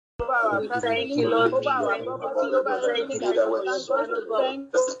over our family, over our property, over everything that concerns us.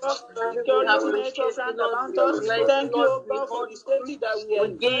 Thank you, God, for security network round about us. Thank you, God, for the safety that we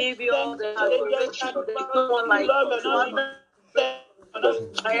enjoy. Thank you, angels that Lord, you're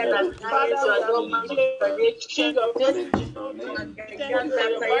not Father, we appreciate King of Glory. Thank you for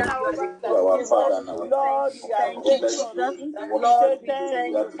your banner over Lord, we are grateful. We say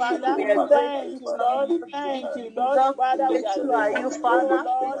thank you, Father. Thank you, Lord. Thank you, Lord. Father, we are grateful. Oh,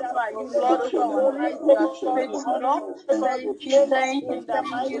 Lord, I give you all the glory, all the honor, all the praise in the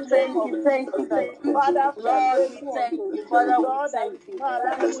mighty name of Jesus Christ. Father, we are grateful unto you. Lord,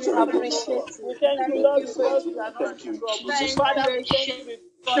 Father, we appreciate you. We thank you, Lord, because we are not in trouble. Father, we thank you because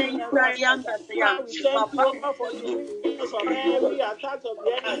Father, we thank you, God, for delivering us from every attack of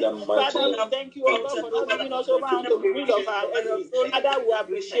the enemy. Father, we thank you, God, for not giving us over unto the will of our enemies. Father, we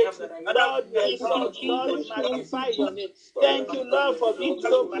appreciate you. Lord, we exalt you. Lord, we magnify your name. Thank you, Lord, for being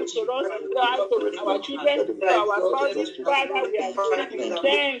so good to us, God, to our children, to our spouses. Father, we are grateful.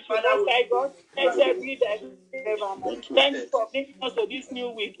 Thank you, Most High God. Blessed be thy name evermore. Thank you for bringing us to this new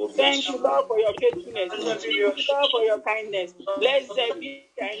week. Thank you, Lord, for your faithfulness. Thank you, Lord, for your kindness. Blessed be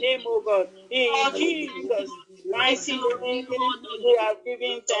thy name, O God. In Jesus' mighty name, we are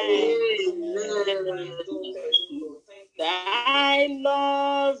giving thanks. Thy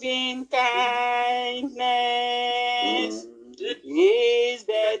loving kindness is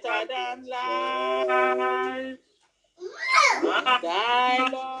better than life. Thy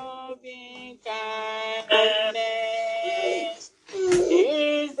loving kindness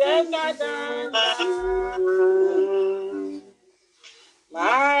is better than life.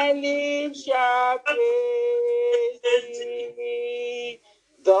 My lips shall praise thee,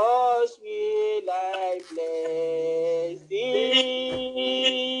 thus will I bless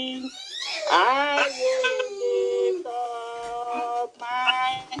thee. I will lift up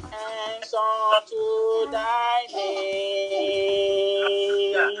my hands unto thy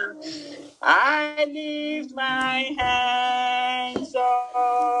name. I lift my hands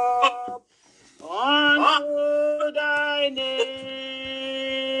up unto thy name.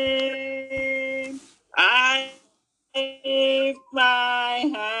 I lift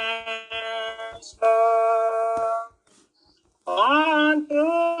my hands up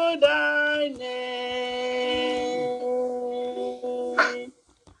unto thy name.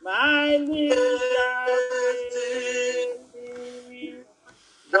 My lips shall praise thee,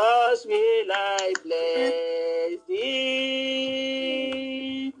 thus will I bless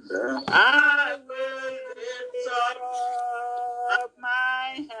thee. I will lift up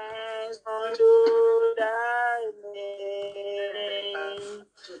my hands unto thy name.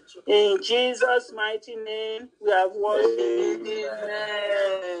 In Jesus' mighty name, we have worshipped.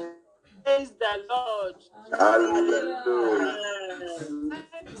 Amen. Praise the Lord. Hallelujah.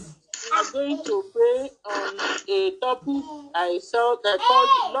 We are going to pray on a topic I saw that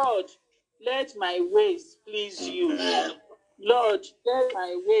called Lord, let my ways please you. Lord, let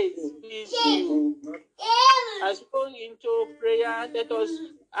my ways please you. As we go into prayer, let us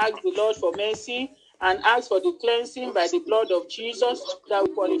ask the Lord for mercy and ask for the cleansing by the blood of Jesus that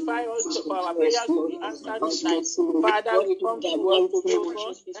will qualify us for our prayers to be answered tonight. Father, we come to work to give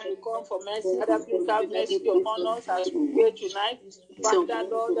us. We come for mercy. Father, please have mercy upon us as we pray tonight. Father,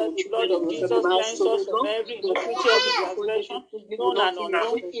 Lord, that the blood of Jesus cleanse us from every iniquity, every transgression, known and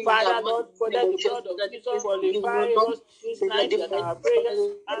unknown. Father, Lord, let the blood of Jesus qualify us this night and our prayers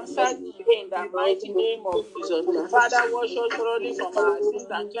answered in the mighty name of Jesus. Father, wash us thoroughly from our sins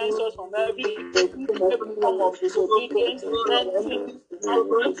and cleanse us from every form of disobedience, anything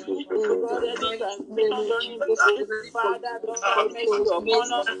against you, God, any transgression during the day. Father, Lord, have mercy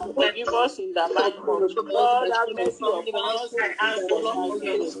upon us and forgive us in the mighty name of Jesus. Lord, have mercy upon us and answer us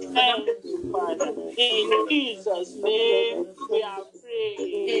again. Thank you, Father. In Jesus' name, we are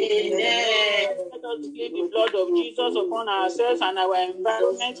praying. Amen. Let us plead the blood of Jesus upon ourselves and our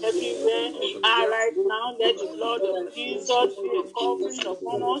environment everywhere we are right now. Let the blood of Jesus be a covering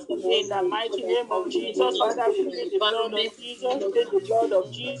upon us in the mighty name of Jesus. Father, we plead the blood of Jesus, plead the blood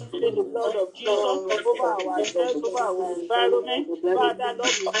of Jesus, plead the blood of Jesus over ourselves, over our environment. Father,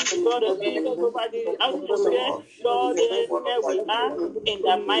 Lord, we plead the blood of Jesus over the atmosphere, Lord, where we are, in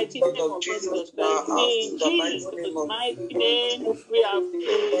the mighty name of Jesus Christ. In Jesus' mighty name, we are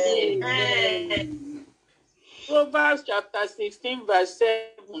praying. Amen. Proverbs chapter 16, verse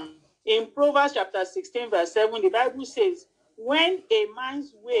 7. In Proverbs chapter 16, verse 7, the Bible says, when a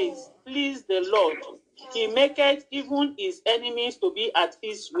man's ways please the Lord, he maketh even his enemies to be at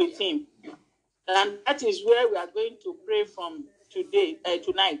peace with him. And that is where we are going to pray from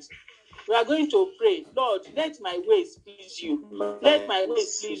tonight. We are going to pray, Lord, let my ways please you. Let my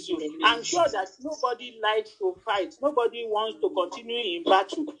ways please you. I'm sure that nobody likes to fight. Nobody wants to continue in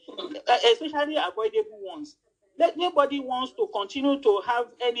battle, especially avoidable ones. Nobody wants to continue to have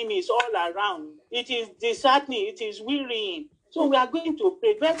enemies all around. It is disheartening. It is wearying. So we are going to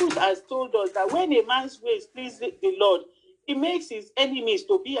pray. The Bible has told us that when a man's ways please the Lord, he makes his enemies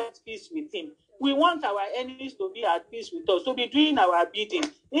to be at peace with him. We want our enemies to be at peace with us, to be doing our bidding.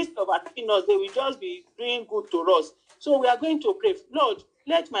 Instead of attacking us, they will just be doing good to us. So we are going to pray, Lord,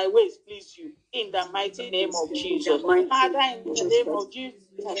 let my ways please you in the mighty name of Jesus. Father, in the name of Jesus,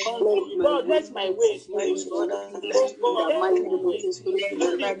 I come to you. Lord, let my ways please you. Oh God, let my ways please you.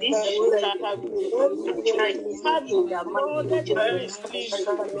 Lord, let my ways please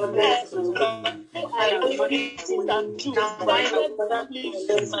you. I am doing things and do. Lord, let me please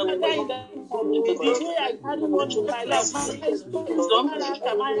you. Father, in the name of Jesus, the way I carry on in my life, my stories, my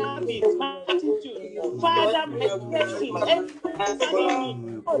character, my habits, my attitude, Father, my blessing, everything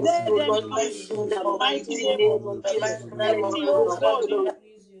me. Oh, let them please you in the mighty name of Jesus. Everything, oh God, in the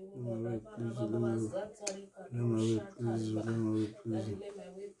Let my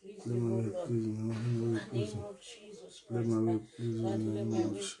way please you in the name of Jesus.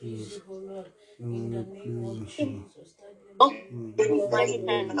 In the name of Jesus.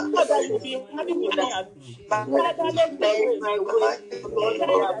 Father, you'll be happy with me. Father, let my ways Father, in the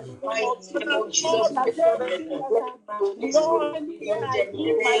name of Jesus. Lord, that everything that Lord, where I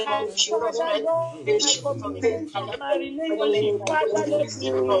live my life, Father, Lord, my communication, my relationship, Father, let me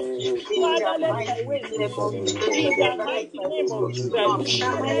please you. Father, let my ways please you. In the mighty name of Jesus.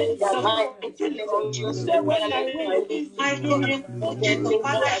 Father, in the name of Jesus. Say, when my ways please you,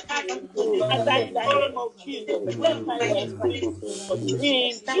 Father, in the name of Jesus, let my ways please you.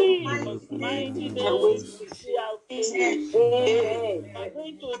 In Jesus' mighty name, we are praying. We are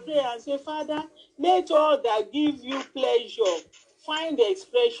going to pray and say, Father, let all that give you pleasure find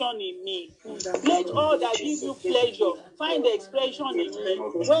expression in me. Let all that give you pleasure find expression in me.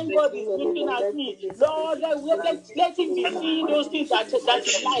 When God is looking at me, Lord, let him be seeing those things that he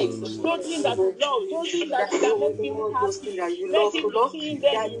likes, those things that he loves, those things that make him happy. Let him be seeing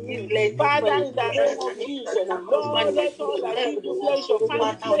them in me. Father, in the name of Jesus, Lord, let all that give you pleasure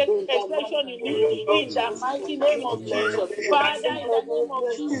find expression in me. In the mighty name of Jesus, Father, in the name of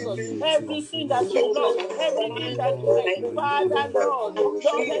Jesus, everything that you love, everything that you like, Father, Lord,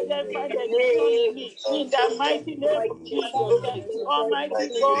 let them find expression in me. In the mighty name of Jesus Christ, Almighty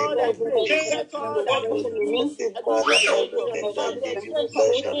God, I pray, let all that give you pleasure find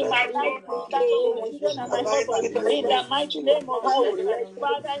expression in my life, that of my children and my husband. In the mighty name of Jesus Christ,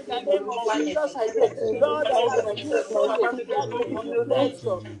 Father, in the name of Jesus, I pray, Lord, that I give pleasure, that will give you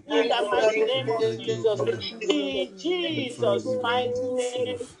pleasure. In the mighty name of Jesus, in Jesus' mighty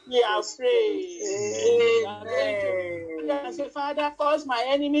name, we are praying. We are going to pray and say, Father, cause my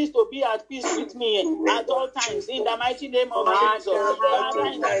enemies to be at peace with me at all times. In the mighty name of Jesus,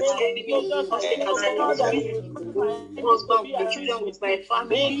 Father, in the name of Jesus, I pray, Lord, that you cause my enemies to be at peace with me.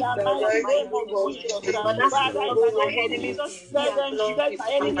 In the mighty name of Jesus, Father, in the name of Jesus, let my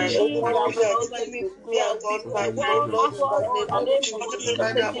enemies live their world towards the name of Jesus.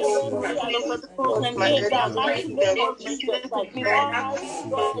 Even we are in the mighty name of Jesus Christ, Almighty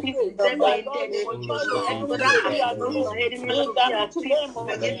God, I pray that Lord, you cause my enemies to be at peace in the mighty name of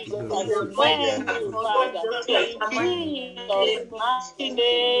Jesus Christ. Thank you, Father. In Jesus' mighty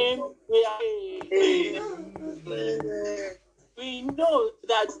name, we know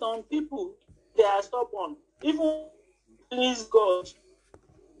that some people, they are stubborn. Even please God,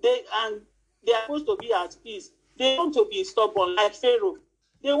 they are supposed to be at peace. They want to be stubborn like Pharaoh.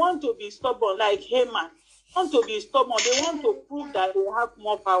 They want to be stubborn like Haman. They want to be stubborn. They want to prove that they have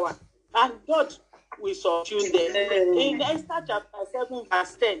more power. And God will subdue them. In Esther chapter 7,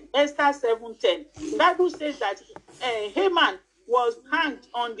 verse 10, Esther 7:10, the Bible says that Haman was hanged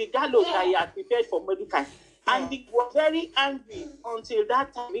on the gallows that he had prepared for Mordecai. And he was very angry until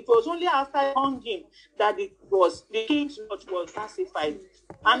that time. It was only after hanging that the king's wrath was pacified.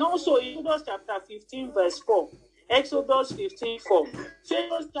 And also in Exodus chapter 15, verse 4, Exodus 15:4,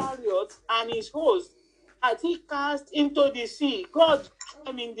 Pharaoh's chariot and his host had he cast into the sea. God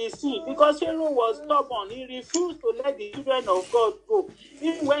threw him in the sea because Pharaoh was stubborn. He refused to let the children of God go.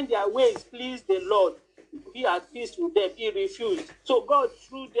 Even when their ways pleased the Lord, be at peace with them, he refused. So God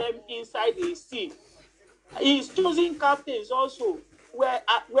threw them inside the sea. His chosen captains also were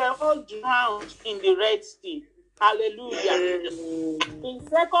all drowned in the Red Sea. Hallelujah. In 2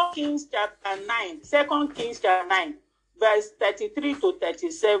 Kings chapter 9, verse 33 to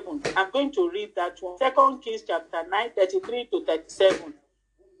 37. I'm going to read that one. 2 Kings chapter 9, 33 to 37.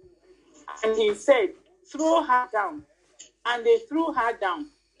 And he said, throw her down. And they threw her down.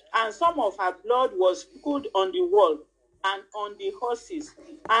 And some of her blood was sprinkled on the wall and on the horses.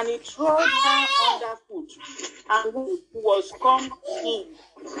 And he trod her underfoot. And when he was come in,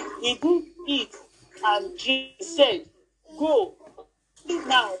 he did eat. And Jesus said, go, sit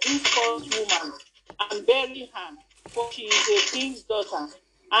now this first woman, and bury her, for she is a king's daughter.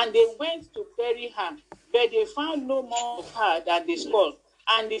 And they went to bury her, but they found no more of her than the skull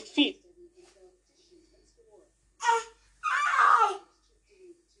and the feet.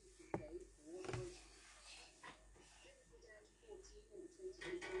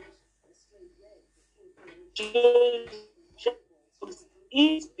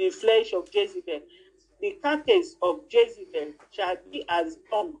 Eat the flesh of Jezebel. The carcass of Jezebel shall be as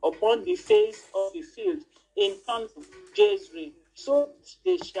dung upon the face of the field in front of Jezreel. So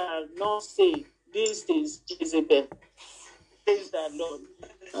they shall not say, this is Jezebel. Praise the Lord.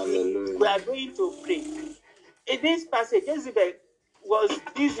 Hallelujah. We are going to pray. In this passage, Jezebel was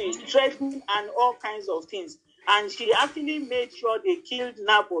busy threatening and all kinds of things. And she actually made sure they killed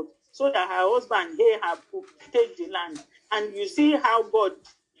Naboth so that her husband Ahab could take the land. And you see how God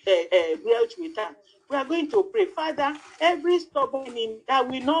dealt with her. We are going to pray. Father, every stubborn enemy that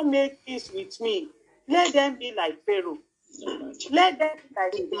will not make peace with me, let them be like Pharaoh. Let them be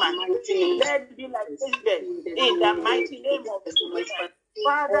like man. Let them be like Jezebel. In the mighty name of Jesus.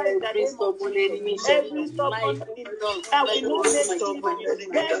 Father, in the name of Jesus, every stubborn enemy that will not make peace with me,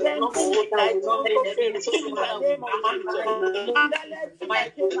 let them be like Pharaoh. In the name of Jesus. Father, let them be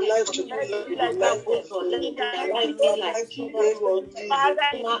like Jezebel. In the mighty name of Jesus. Father,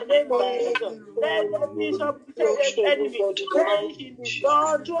 in the name of Jesus, let every stubborn enemy perish in the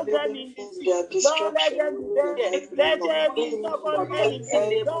Lord, throw them in the sea. Lord, let them be buried. Let every stubborn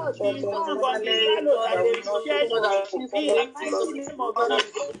enemy, Lord, be found on the gallows and they be shared for. In the mighty name of Jesus.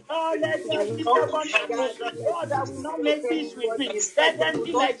 Lord, let every stubborn enemy, Lord, that will not make peace with me. Let them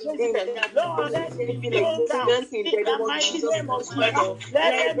be like Jezebel. Lord, let them be thrown down. In the mighty name of Jesus.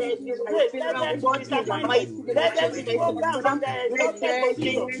 Let them be disgraced. Let them be disappointed. Let them be thrown down from their exalted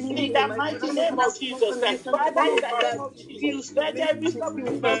position. In the mighty name of Jesus Christ. Father, in the name of Jesus, let every stubborn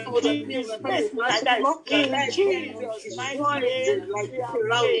enemy be disgraced like that. In Jesus' mighty name, we are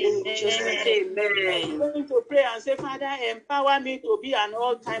praying. Amen. I'm going to pray and say, Father, empower me to be an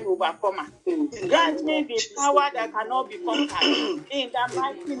all-time overcomer. Grant me the power that cannot be conquered. In the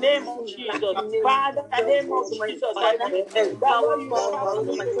mighty name of Jesus. Father, in the name of Jesus, I pray that Lord, you empower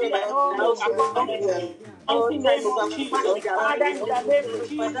me to be an all-time overcomer. In the name of Jesus. Father, in the name of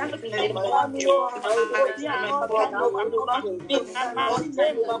Jesus, empower me to be an all-time overcomer. In the mighty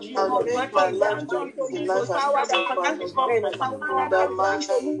name of Jesus. Grant unto me the power that cannot be conquered. Father, grant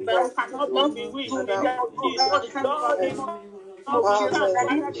to me that cannot be bewitched. In the name of Jesus. Lord, in the name of Jesus,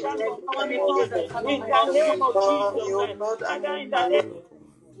 Father, in the name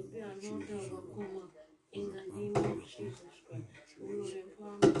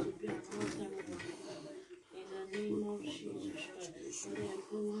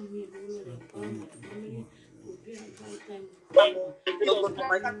To be an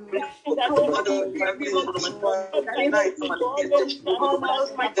overcomer in the name of Jesus Christ. O Lord, empower me to be an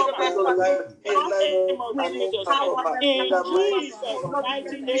all-time overcomer in the name of Jesus Christ. Father, empower me, O Lord, empower my family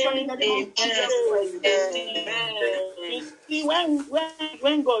to be an all-time overcomer. See,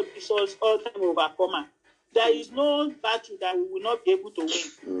 when God is us all-time overcomer, there is no battle that we will not be able to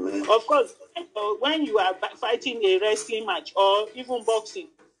win. Of course, when you are fighting a wrestling match or even boxing,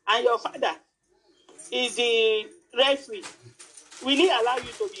 and your father is the referee, will he allow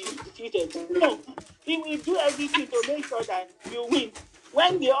you to be defeated? No. He will do everything to make sure that you win.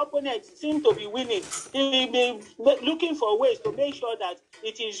 When the opponent seems to be winning, he will be looking for ways to make sure that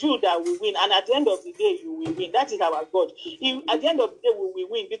it is you that will win. And at the end of the day, you will win. That is our God. At the end of the day, we will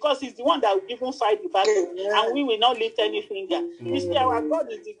win because he's the one that will even fight the battle. And we will not lift any finger. You see, our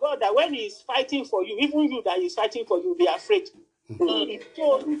God is the God that when he is fighting for you, even you that is fighting for you, will be afraid.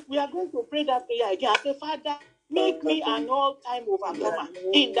 So we are going to pray that prayer again. I say, Father, make me an all-time overcomer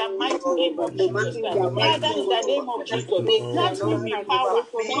in the mighty name of Jesus. Father, in the name of Jesus, grant me the power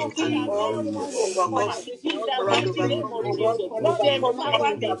to be an all-time overcomer in the mighty name of Jesus. Lord,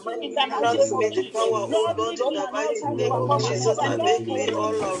 empower me in the mighty name of Jesus. Lord, make me an all-time overcomer. That let me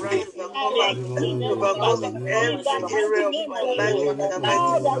overcome in the mighty name of Jesus.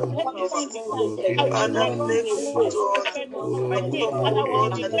 Lord, that everything becomes, I will not run away. And I will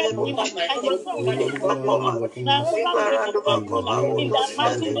declare to you that I am not an overcomer In the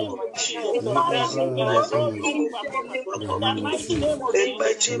mighty name of Jesus. Father, may your glory overcome us. In the mighty name of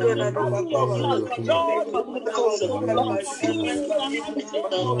Jesus. In the battle of life, Lord, you will overcome us. In the mighty name of Jesus.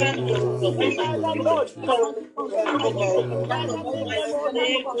 Father, Lord, Father, in the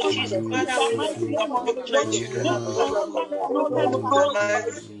name of Jesus. In the mighty name of Jesus.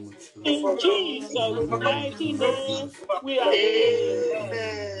 In Jesus' mighty name, we are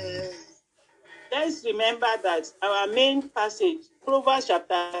praying. Let's remember that our main passage, Proverbs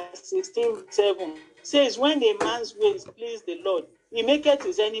chapter 16:7, says, when a man's ways please the Lord, he maketh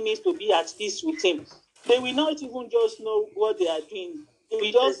his enemies to be at peace with him. They will not even just know what they are doing. They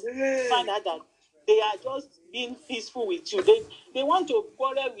will just find out that they are just being peaceful with you. They want to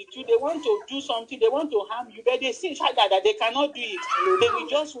quarrel with you. They want to do something. They want to harm you. But they see that they cannot do it. They will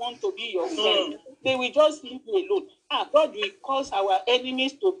just want to be your friend. They will just leave you alone. God will cause our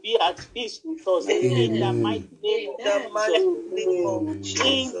enemies to be at peace with us. In the mighty name of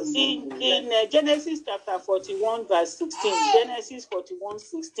Jesus. In Genesis chapter 41 verse 16. Genesis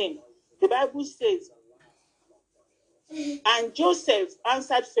 41:16. The Bible says, and Joseph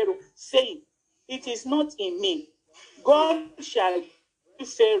answered Pharaoh, saying, it is not in me. God shall give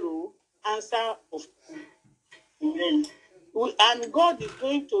Pharaoh answer of men. And God is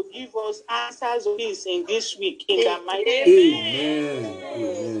going to give us answers of peace in this week. In the mighty name.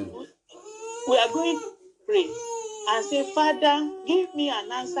 Amen. We are going to pray and say, Father, give me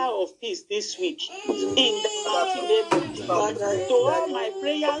an answer of peace this week. In the mighty name of Jesus. To all my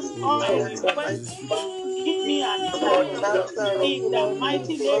prayers, all my requests, give me an answer of peace. In the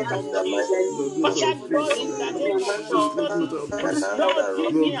mighty name of Jesus. Father God, in the name of Jesus, Lord,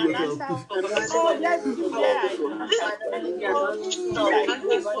 give me an answer of peace. Lord, let me where I am. Lord,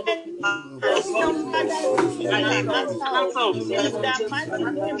 Father, give me an answer of peace. In the mighty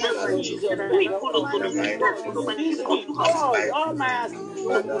name of Jesus. This week, Lord, all my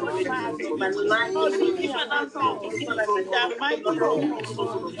activities, Lord, give me an answer of peace. In the mighty name of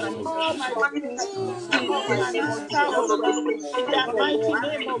Jesus. All my prayers, give me an answer of peace. In the mighty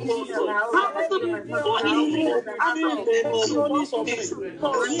name of Jesus. Every prayer of testimony of peace.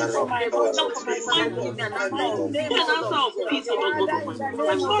 For me, for my home, for my family, in the mighty name of Jesus. Father, in the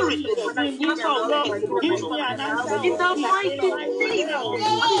name of Jesus, in this Lord, give me an answer of peace. In the mighty name of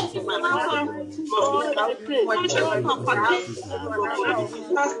Jesus. Almighty God, I pray. Lord, give me an answer of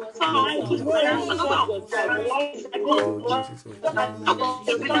peace. Mighty name of Jesus Christ.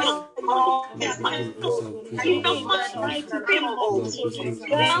 In the mighty name of Jesus.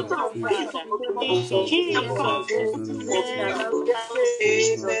 Thank you, Father. In Jesus' name,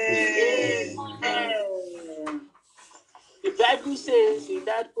 amen. The Bible says in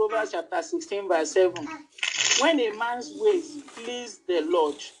that Proverbs chapter 16 verse 7, when a man's ways please the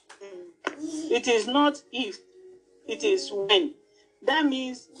Lord, it is not if, it is when. That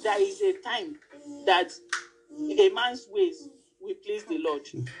means there is a time that a man's ways will please the Lord.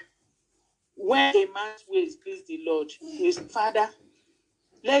 When a man's ways please the Lord, his Father,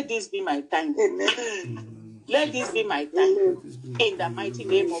 let this be my time. Amen. Let this be my time. In the mighty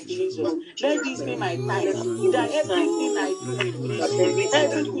name of Jesus. Let this be my time. That everything I do will please you.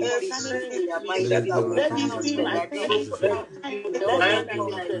 Everything concerning me will please you. Let this be my time.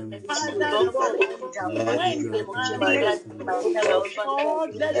 Father, Lord, when the man gets Lord,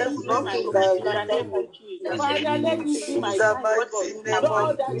 let this be my time. In the name of Jesus. Father, let this be my time.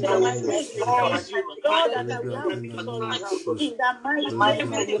 Lord, that my ways will please you. Lord, that I will have peace all around. In the mighty name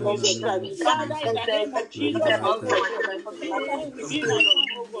of Jesus Christ. Father, in the name of Jesus, I pray. This time will be my time,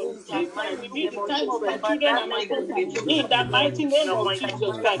 oh God. This time will be the time of my children and my husband. In the mighty name of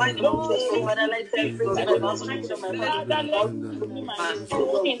Jesus Christ. Lord, this will be my time. Father, let this be my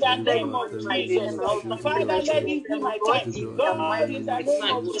time. In the name of Jesus Christ. Father, let this be my time. Lord, in the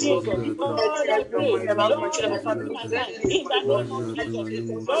name of Jesus. Lord, I pray. Lord, let this be my time. In the name of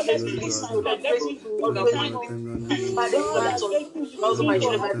Jesus. Lord, let this be my time. Let this be the time of Lord, I thank you to begin to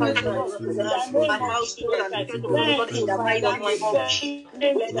happen to us in the name of Jesus Christ. Thank you, Father.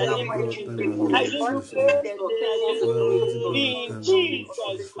 In the name of Jesus. I give you praise. In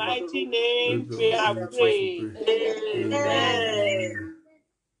Jesus' mighty name, we have prayed. Amen.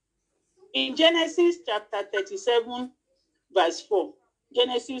 In Genesis chapter 37, verse 4.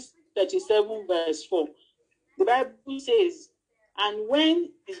 Genesis 37, verse 4. The Bible says, and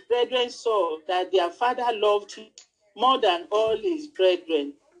when his brethren saw that their father loved him more than all his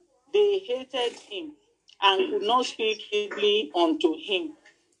brethren, they hated him and could not speak evilly unto him.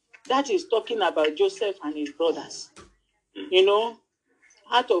 That is talking about Joseph and his brothers. You know,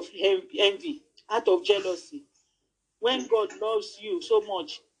 out of envy, out of jealousy. When God loves you so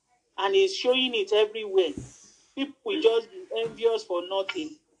much and is showing it everywhere, people will just be envious for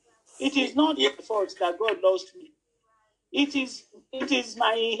nothing. It is not my fault that God lost me. It is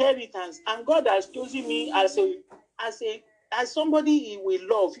my inheritance, and God has chosen me as somebody He will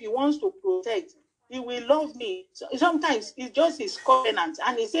love. He wants to protect. He will love me. So sometimes it's just His covenant,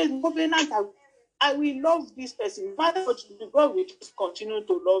 and He says, "Covenant, I will love this person." Father, God will just continue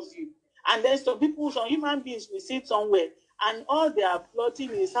to love you. And then some human beings will sit somewhere, and all they are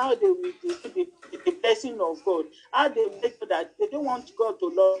plotting is how they will receive the blessing of God. How they make sure that they don't want God to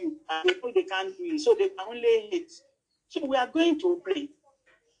love you, and they know they can't do it, so they can only hate. So we are going to pray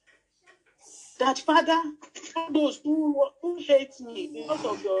that, Father, all those who hate me because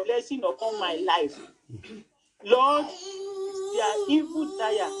of your blessing upon my life, Lord, their evil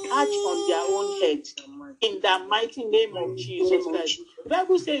desire catch on their own head in the mighty name of Jesus Christ. The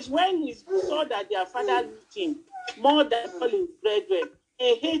Bible says when he saw that their father loved him more than all his brethren,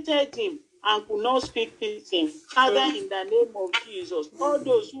 they hated him and could not speak peace to him. Father, in the name of Jesus, all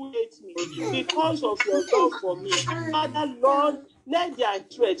those who hate me because of your love for me, Father, Lord, let their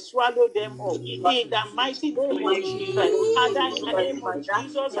threat swallow them up in the mighty name of Jesus. Father, in the name of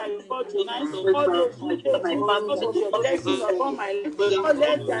Jesus, I call tonight all those who hate me because of your blessing upon my life. Lord,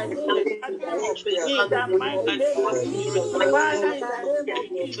 let their threat swallow up in the mighty name of Jesus. Father, in the name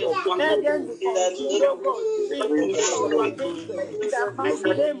of Jesus, let them be confused, oh God, because of your hatred. In the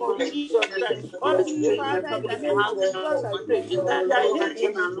mighty name of Jesus Christ. Oh, Father, in the name of Jesus, I pray that their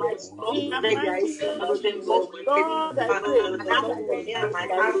hatred is great. In the mighty name of Jesus, Lord, I pray that their hatred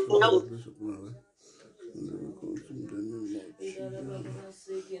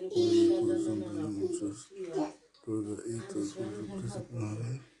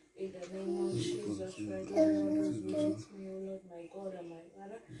in the name of Jesus Christ, Lord, those who hate me, O Lord, my God and my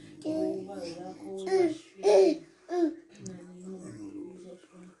Father, Jehovah, Iraku, in the name of Jesus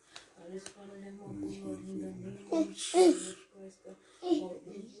Christ, I just follow them up, O Lord, in the name of Jesus Christ, for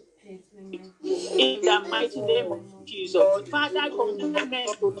those who hate me, my Father, in the mighty name of Jesus. Father, command men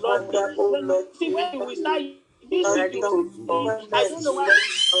to love me. See, when we start this week, I don't know why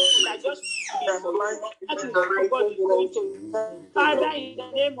I just for that is what God is going to. Father, in the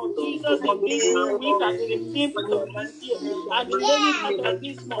name of Jesus, in this new week and in the beginning of this year and the remaining part of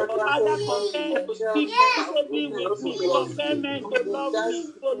this month, Father, compare to speak peaceably with me, compare men to love me,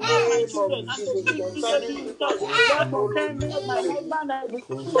 to love my children, and to speak peaceably with us. Lord, compare me, my husband, and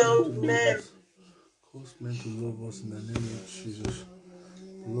cause men to love us in the name of Jesus.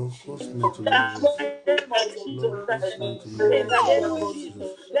 Lord, cause men to love us. Lord, cause men to love in the us in the name name of of Jesus,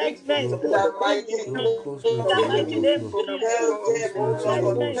 Jesus. let men Lord, speak with me. cause men In to the love mighty us, name Lord. of Jesus, Cause men to let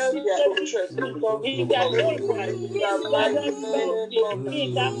love men us. speak with Lord, me. cause In men to their love name, us in the name of let Jesus. them love me. Cause them to In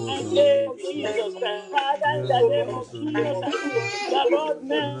the love us in mighty the name name of of Jesus. Jesus Christ, Father, in Yeah, the Lord, name cause of them to Jesus, love I us. pray. The Lord,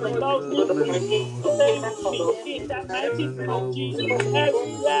 men Yeah, love me. let men love us, Lord. Stay with me. In the mighty Let name men of love us Jesus, in the name of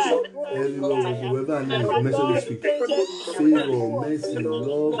everywhere Jesus. I go, Everywhere everywhere we I go, am. wherever our name is Father, mentioned Lord, this week, angels favor, mercy,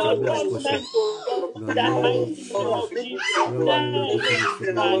 love shall be our cause portion. men to love In in the the name of mighty name Jesus. of Jesus. Wherever our name is Thank mentioned this you, week,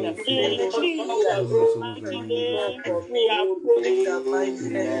 we Father. will favor. In God Jesus' bless us in the mighty name of name, Jesus. we are praying.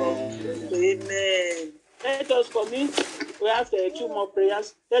 Amen. Let us commit. We have 2 more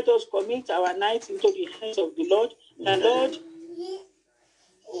prayers. Let us commit our night into the hands of the Lord. The Lord.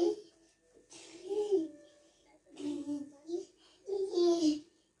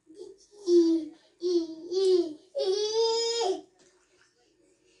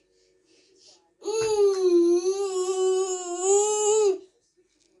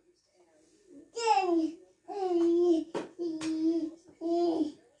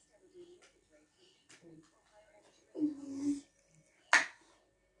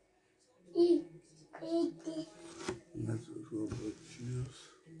 Let's go with Jesus.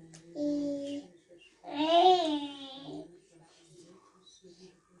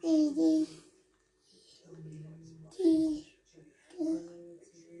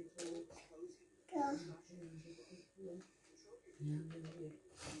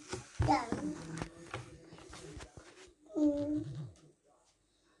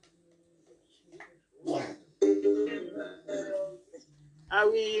 I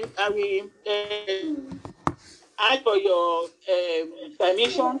will ask for your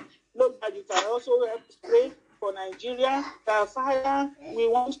permission. Look, that you can also help us pray for Nigeria. Father, we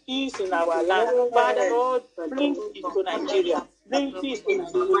want peace in our land. Father, Lord, bring peace to Nigeria. Bring peace to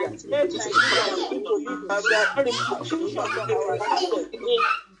Nigeria. Let Nigeria begin to live in the restitution from our system.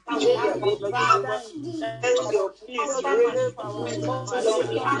 let your peace reign.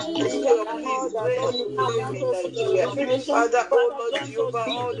 Father, oh Lord Jehovah,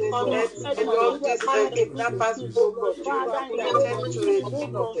 all the end of this kidnappers, oh Lord Jehovah, put an end to it in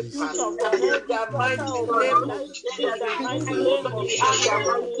the past. In the mighty name of Jesus,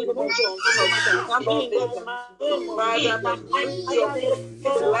 Father, bring your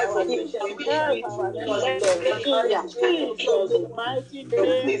life of the Jesus' mighty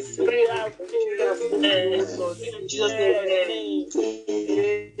name, we have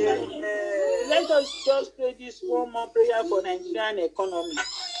let us just pray this one more prayer for Nigerian economy.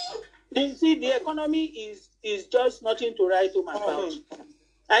 The economy is just nothing to write home about.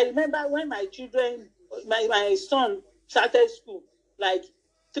 I remember when my children, my son started school like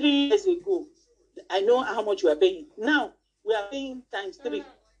 3 years ago. I know how much we are paying. Now we are paying times 3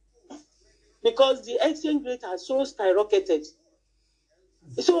 because the exchange rate has so skyrocketed.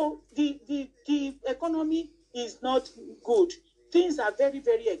 So the economy is not good. Things are very,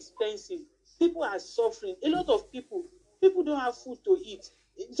 very expensive. People are suffering. A lot of people don't have food to eat.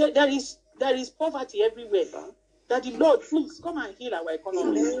 There is poverty everywhere. That the Lord, please come and heal our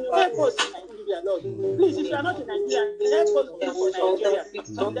economy. Help us in Nigeria, Lord. Please, if you are not in Nigeria, help us for Nigeria. In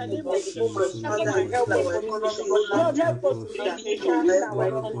the name of Jesus, help our economy. Lord, help us in this nation. In the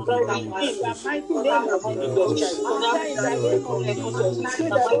mighty name of Jesus Christ. In the name of Jesus, we pray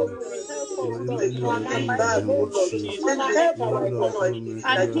that Lord will help us, Lord. In the mighty name of Jesus, help our economy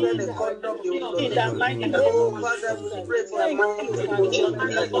and heal the economy. In the mighty name of Jesus Christ. Thank you,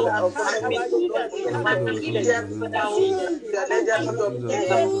 Father. Our leaders, the heart of leaders. Let there be your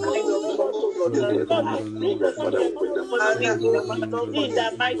in the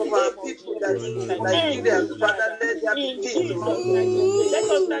mighty name of people that Nigeria, Father, let there be peace. Let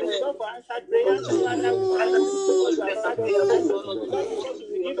us thank God for answered prayers. Father, we thank you because you have heard us cry. Lord, because you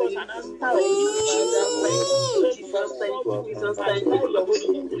will give us an answer of this.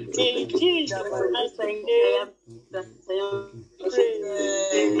 In Jesus' mighty name.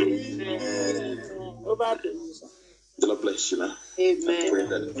 Over to you. The Lord bless you now. Amen. Pray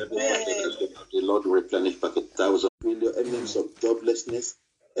that the Lord replenish back 1,000 million enemies of joblessness,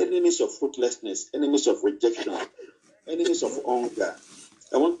 enemies of fruitlessness, enemies of rejection, enemies of hunger.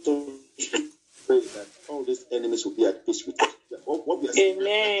 I want to pray that all these enemies will be at peace with us. What we are saying,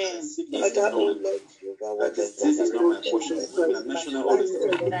 amen. Sickness is not my portion. We are mentioning all these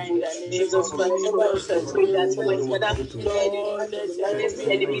things. Jesus Christ,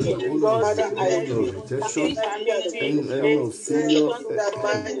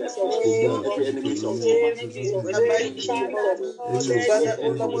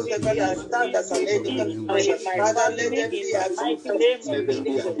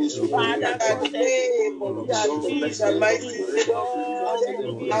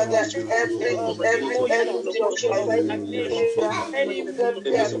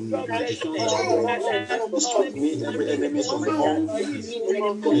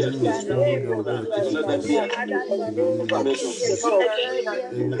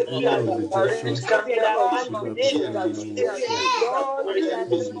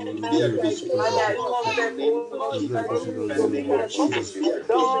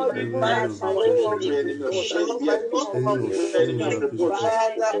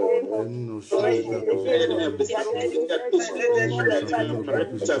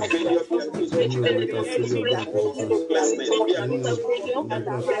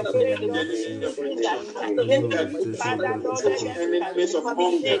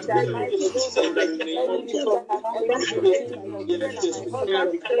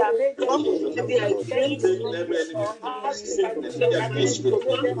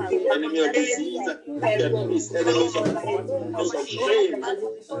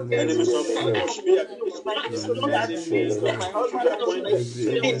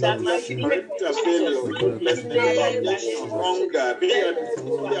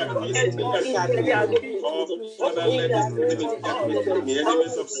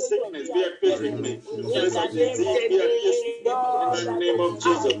 Enemies of sickness, be at peace with me. Enemies of disease, be at peace with me. In the name of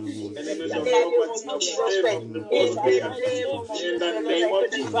Jesus. Enemies of poverty, be at peace. In the name of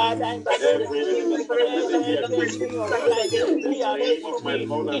Jesus. Every enemy be at peace with me. Of my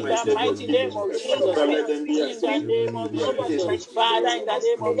phone and my mighty name of Jesus. Let them be at peace. In the name of Jesus. Father, in the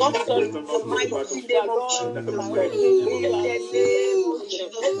name of Jesus.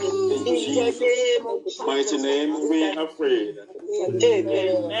 Mighty name, we have prayed.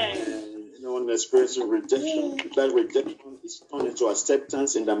 Amen. Anyone experiencing rejection, that rejection is turned into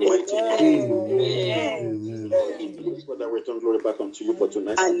acceptance in the mighty name. Amen. Father, we return glory back unto you for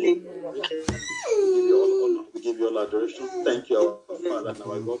tonight. We give you all honor. We give you all adoration. Thank you, our Father and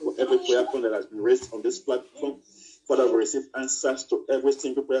our God, for every prayer point that has been raised on this platform. Father, we receive answers to every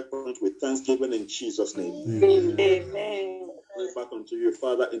single prayer point with thanksgiving in Jesus' name. Amen. Glory back unto you,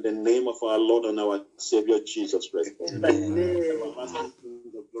 Father, in the name of our Lord and our Savior Jesus Christ. Everlasting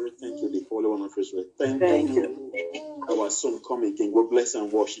King of glory, thank you, the Holy One of Israel. Thank you, our Son, coming King. We bless and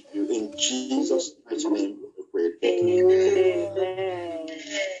worship you in Jesus' mighty name. We pray. Amen.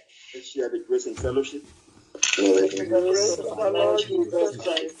 Let's share the grace and fellowship. The grace of our Lord Jesus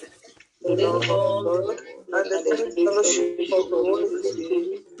Christ, the love of God, and the sweet fellowship of the Holy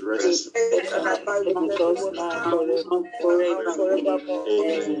Spirit, Rest. and abide with us now forevermore.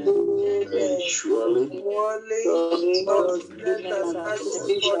 Amen. Surely, God's goodness and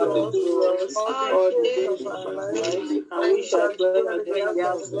mercy follow us all the days of our lives, and we shall dwell in the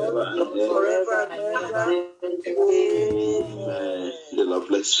house of God forever and ever. Amen. the Lord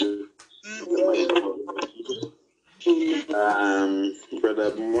bless you.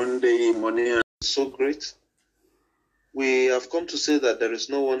 Brother Monday morning, so great. We have come to say that there is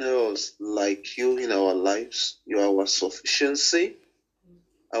no one else like you in our lives. You are our sufficiency,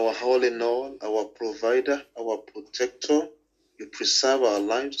 our all in all, our provider, our protector. You preserve our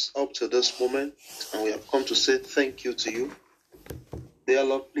lives up to this moment, and we have come to say thank you to you. Dear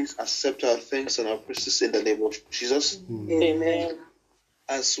Lord, please accept our thanks and our praises in the name of Jesus. Amen.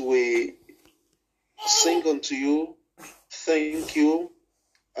 As we sing unto you, thank you,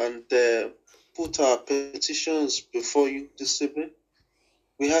 and put our petitions before you this evening,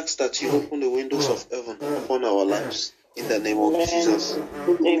 we ask that you open the windows of heaven upon our lives in the name of Jesus.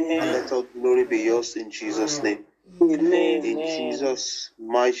 Amen. And let all glory be yours in Jesus' name. Amen. In Jesus'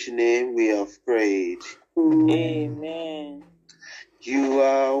 mighty name we have prayed. Amen. You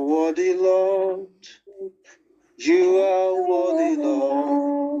are worthy, Lord. You are worthy,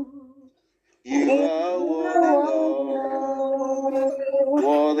 Lord. You are worthy, Lord.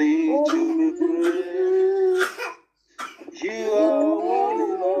 Worthy to be praised. You are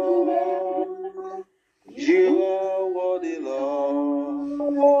worthy, Lord. You are worthy,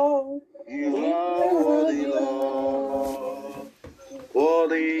 Lord. You are worthy, Lord.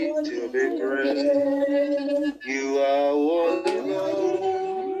 Worthy to be praised. You are worthy, Lord.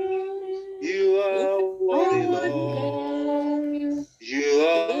 You are worthy, Lord. You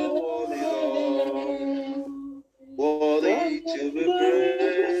are worthy, Lord. Worthy to be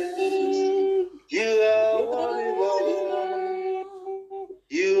praised. You are worthy, Lord.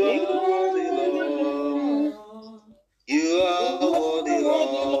 You are worthy, Lord. You are worthy,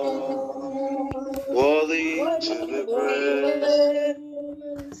 Lord. Worthy to be praised.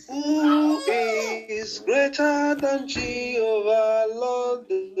 Who is greater than Jehovah, Lord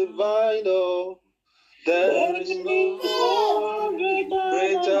divine? Oh, there is no one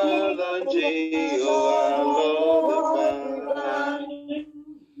greater than Jehovah, Lord divine.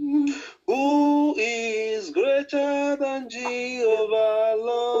 Who is greater than Jehovah,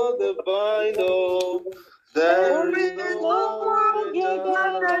 Lord divine? Oh, there is no one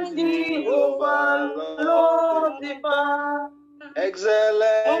greater than Jehovah, Lord divine.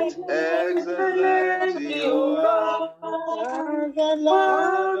 Excellent, excellent Jehovah,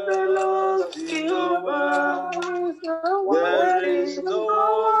 marvelous Jehovah. There is no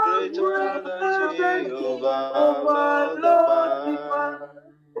one greater than Jehovah, Lord divine.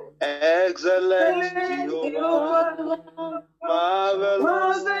 Excellent Jehovah,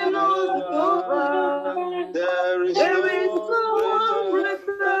 marvelous Jehovah. There is no one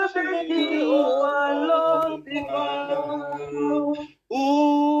greater than Jehovah, Lord divine.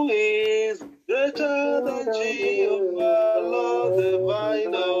 Who is greater than Jehovah, Lord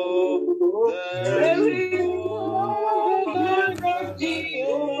divine? Oh, there is no one greater than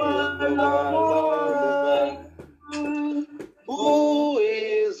Jehovah, Lord divine. Who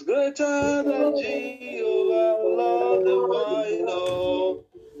is greater than Jehovah, Lord divine? Oh,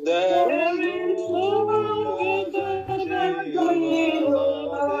 there is no one greater than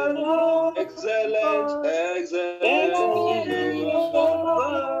Jehovah, Lord. Excellent, excellent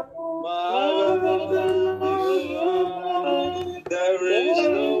Jehovah, marvelous Jehovah. There is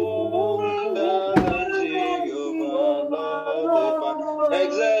no one greater than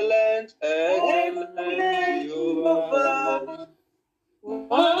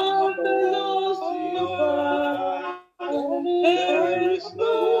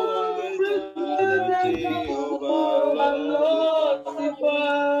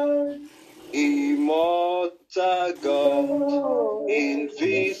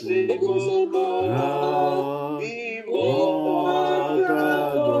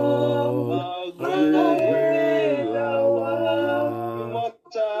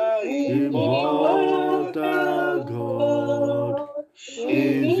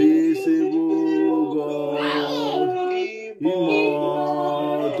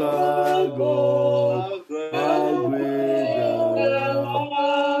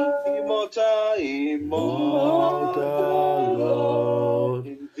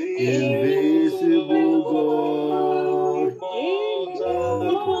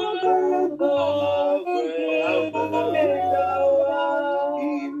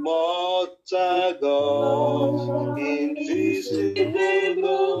Immortal God,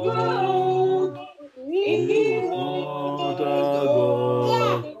 invisible God, immortal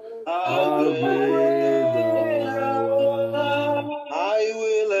God, how great thou art. I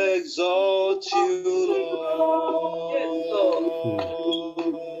will exalt you, Lord,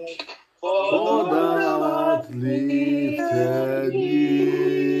 for thou hast lifted me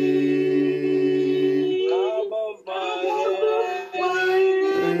above my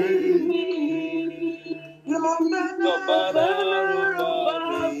enemy. Your banner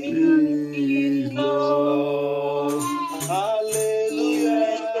above me is Lord.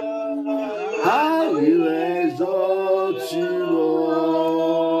 Hallelujah. I will exalt you,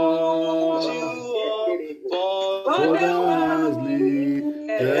 Lord, for thou hast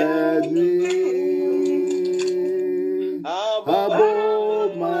lifted me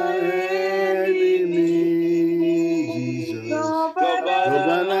above my enemy, Jesus. Your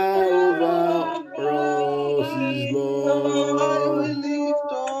banner over us is Lord. I will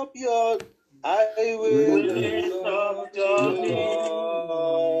lift up your, I will lift up your Lord.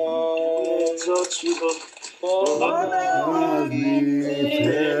 For thou hast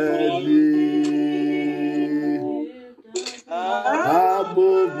lifted me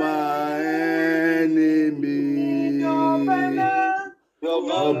above my enemy. Your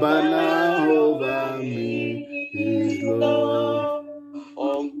banner over me is Lord.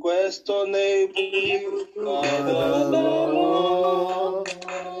 Unquestionable, you are the Lord.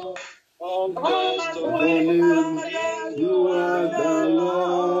 Unquestionable, you are the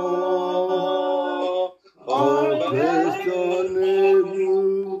Lord.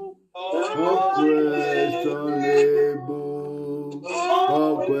 Unquestionable,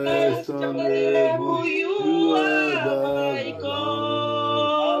 unquestionable, you are the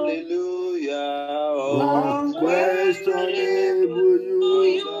God. Hallelujah. Unquestionable,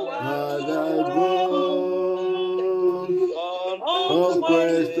 you are the God.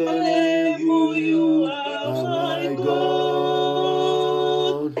 Unquestionable, you are my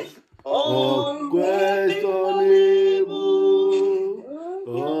God. Unquestionable,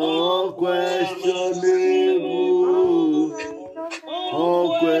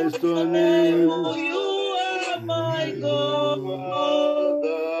 unquestionable, you are my God,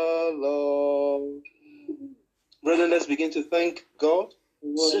 the Lord. Brethren, let's begin to thank God.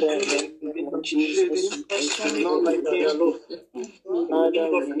 Lord,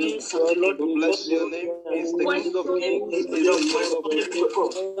 bless your name. He's the King of Kings. He's the Lord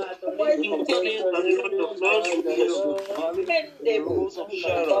of the Rose of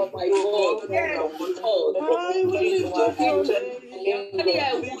Sharon. I will lift up your name.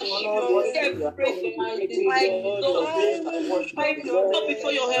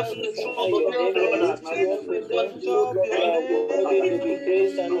 Before your heavenly throne, we lift up your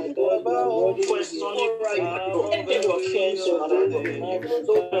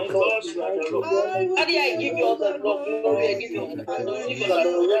Daddy, I give you all the glory, I give you all the adoration.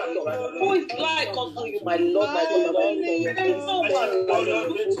 Who is like unto you, my Lord, my God? There is no one like you.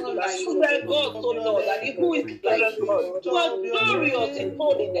 You are God, so Lord, and who is like you? You are glorious in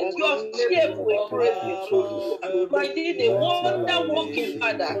holiness. You are fearful in praises. You are indeed a wonder-working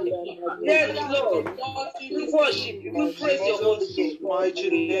Father. Yes, Lord. We worship you. We praise your holy name. Mighty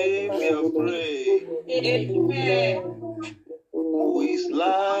name we have prayed. Amen. Who is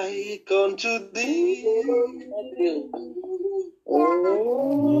like unto thee?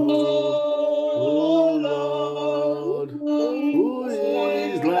 Oh Lord, who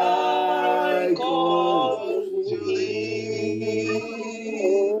is like unto thee?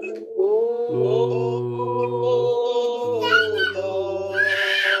 Oh Lord,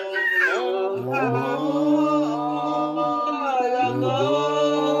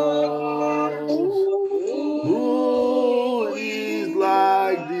 who is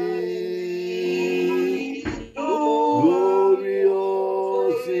like thee? Glorious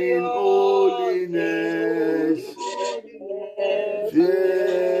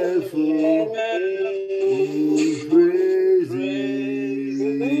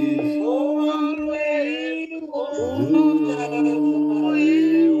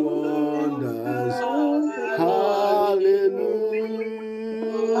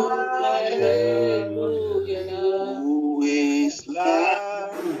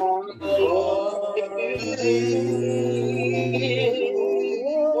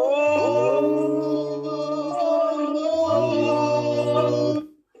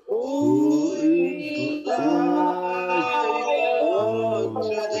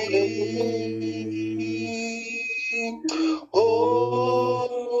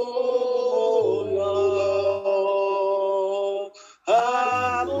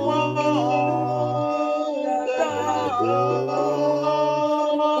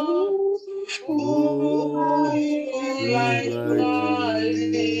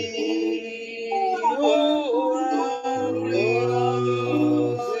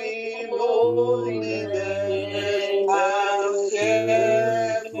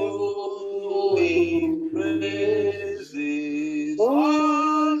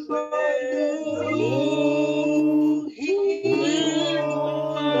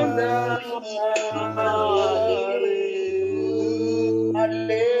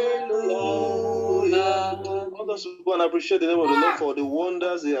appreciate the name of the Lord for the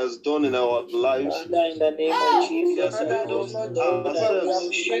wonders He has done in our lives. Father, in the name of He has Jesus, made us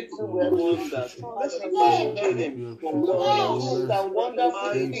ourselves wonders. Let's appreciate Him for the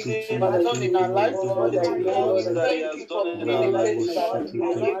mighty things that He has done in our lives, for the things that He has done in our lives.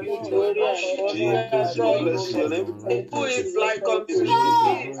 Jesus, we bless your name. Who is like unto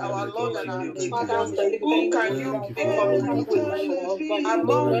thee, our Lord and our King? Who can you be compared with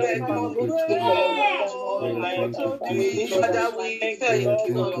among the Father, we thank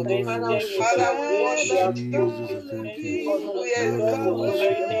you. Father, we worship you. We exalt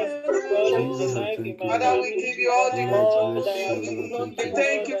you. Father, we give you all the glory. We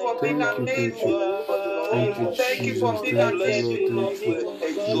thank you for being amazing. Thank you for being amazing.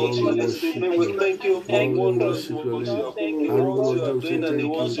 We thank you for wonders, what you are doing, and the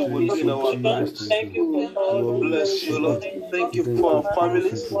ones you will do in our lives. Bless you, Lord. Thank you for our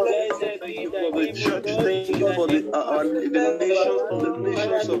families. Thank you for the church. Thank you for the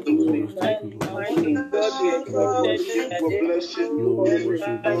nations of the world. We bless you.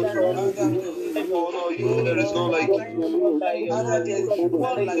 There is none like you.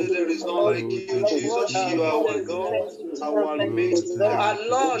 There is none like you, Jesus. You are our God, our Maker, our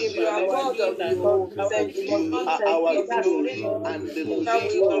Lord. You are God of the whole. Thank you. Our glory and the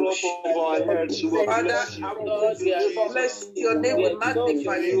lifter up of our heads. Father, bless your name. We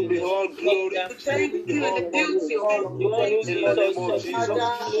magnify you. Be all glory. Thank you. The beauty of your in the name of Jesus.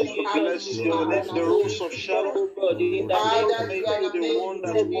 Bless your name. The rose of Sharon. Father, the one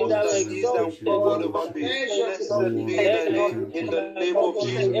that was, that is, and will ever be. Blessed be thy name in the name of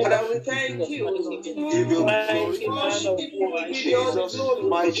Jesus. Father, we thank you. Give you glory. In Jesus'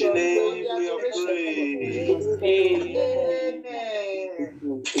 mighty name we are praying. Amen.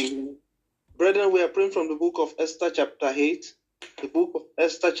 Brethren, we are praying from the book of Esther chapter 8. The book of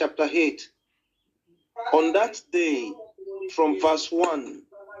Esther chapter 8. On that day, from verse 1,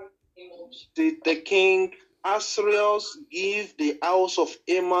 did the king Ahasuerus give the house of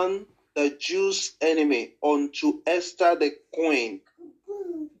Haman, the Jews' enemy, unto Esther the queen.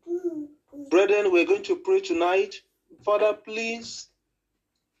 Brethren, we're going to pray tonight. Father, please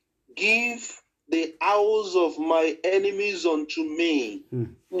give the house of my enemies unto me.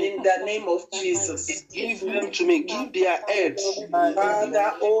 In the name of Jesus. Give them to me. Give their heads.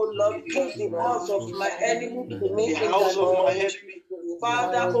 Father, oh Lord, give the house of my enemy to me. The house of my enemy.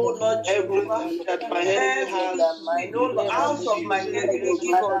 Father, oh Lord, everything that my enemy has. The house of my enemy,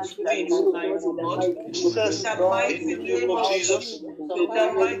 give unto me tonight, Lord. In the mighty name of Jesus. In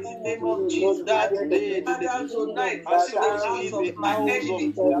the mighty name of Jesus. That day, Father, tonight, the house of my enemy.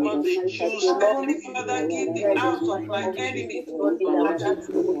 Holy Father, give the house of my enemy.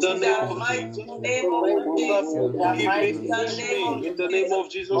 In the mighty name of Jesus. In the name of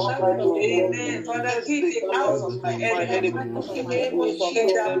Jesus. Amen. Father, give the house of my enemy. In the mighty name of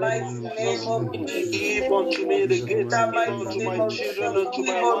Jesus. Give unto me the gates, give unto my children, unto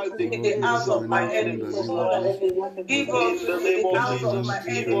my wife, the house of my enemy. Give unto the me name the of house of my Jesus.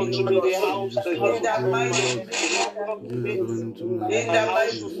 Give enemy. unto me the house, the In the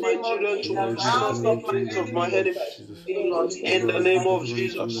mighty name of my enemy. In the name of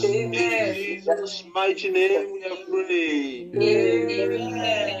Jesus. In Jesus' mighty name we are praying.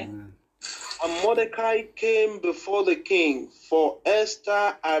 Amen. And Mordecai came before the king, for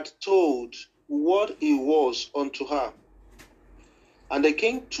Esther had told what he was unto her. And the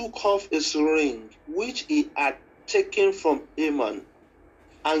king took off his ring, which he had taken from Haman,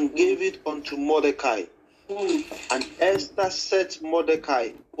 and gave it unto Mordecai. And Esther set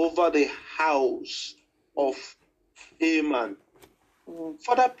Mordecai over the house of Haman.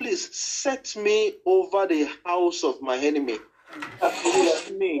 Father, please set me over the house of my enemy.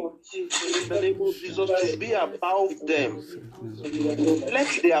 Let me, in the name of Jesus, to be above them. Let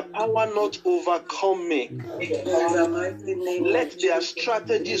their power not overcome me. Let their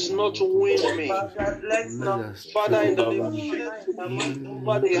strategies not win me. Father, in the name of Jesus,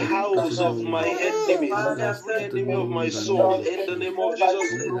 over the house of my enemy, every enemy of my soul, in the name of Jesus,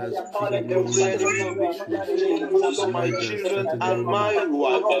 every enemy of my children and my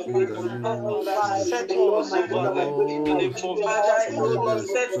wife, set us over them in the name of Father, oh Lord,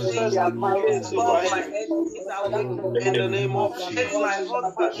 set me above my enemies away. in the name of Jesus. Let my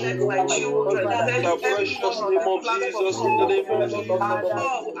husband, let my children, let the precious name of Jesus, in the name of Jesus.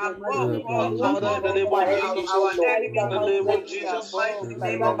 Father, in the name of Jesus. Our enemy, in the name of Jesus. mighty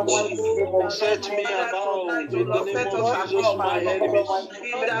name of Jesus. Set me above, in the name of Jesus, my enemies.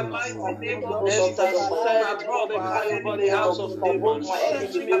 In the mighty name of Set Jesus. over the house of Haman.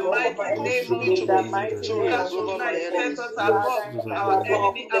 Set me over, mighty name of victorious over my enemies. Let above our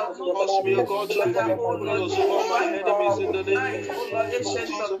enemy, our Cause me, O God, to have glorious over my enemies in the name of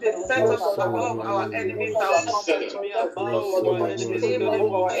Jesus. Set us above our enemies, Set me above my enemies in the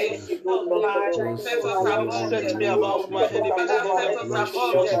name of Jesus. Set me above my enemies in the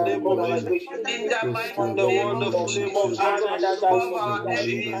precious name of Jesus. In the wonderful name of Jesus.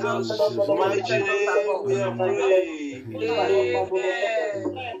 Jesus' mighty name we are praying.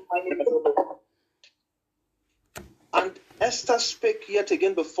 And Esther spake yet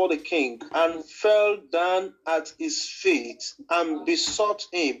again before the king, and fell down at his feet, and besought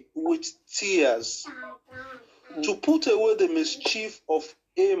him with tears to put away the mischief of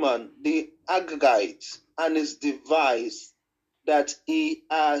Haman the Agagite, and his device that he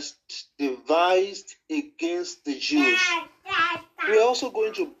has devised against the Jews. We are also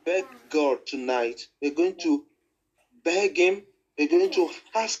going to beg God tonight. We're going to beg him. We're going to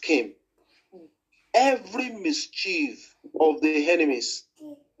ask him. Every mischief of the enemies,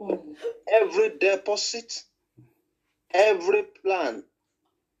 every deposit, every plan,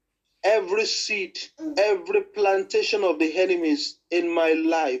 every seed, every plantation of the enemies in my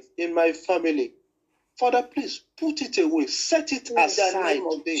life, in my family, Father, please put it away. Set it aside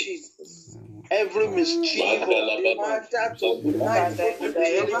today. Every mischief of the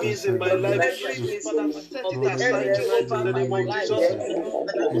enemies in my life, Father, set it aside tonight in the name of Jesus.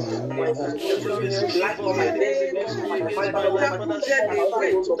 Every mischief of the enemies against me, against my life, Father, set it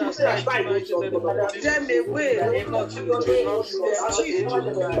aside tonight in the name of Jesus. In the name of Jesus.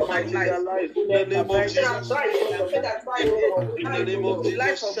 In the name of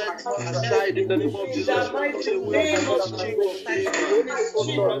Jesus, set aside in the name of Jesus. Put away the mischief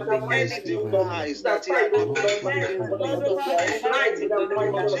of the eyes that he had prepared for him. In the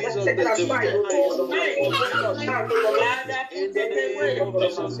name of Jesus, the device. In the name of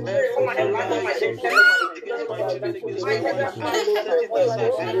Jesus, every device against my children, against my wife, I set it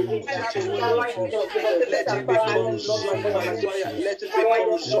aside. Let it be consumed by fire. Let it be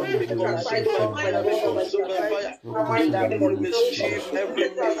consumed, be consumed by fire, be consumed by fire. Every mischief, every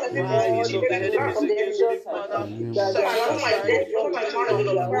device of the enemies against me, Father, set aside from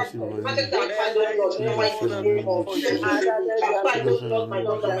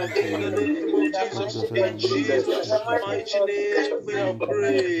in Jesus' mighty name we are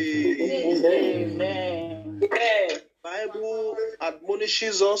praying. Amen. Bible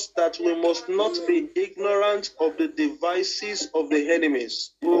admonishes us that we must not be ignorant of the devices of the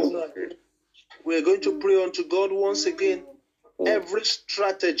enemies. We're going to pray unto God once again. Every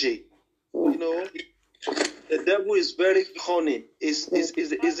strategy, the devil is very cunning. Is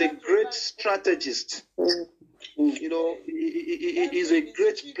a great strategist. He is a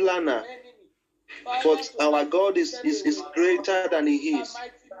great planner. But our God is greater than he is.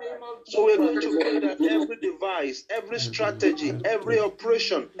 So we're going to pray that every device, every strategy, every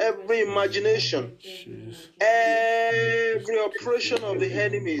operation, every imagination, every operation of the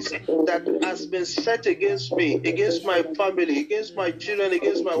enemies that has been set against me, against my family, against my children,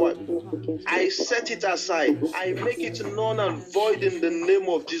 against my wife, I set it aside. I make it null and void in the name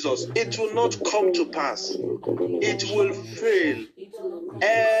of Jesus. It will not come to pass. It will fail.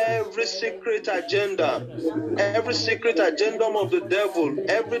 Every secret agenda, every secret agendum of the devil,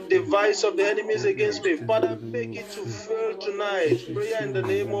 every device of the enemies against me, Father, make it to fail tonight. Prayer in the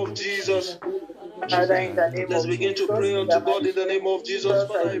name of Jesus. Let's begin to pray unto God in the name of Jesus.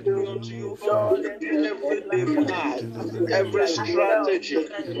 Father, I pray unto you, God, every device, every strategy,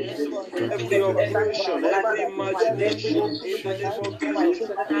 every operation, every imagination in the name of Jesus,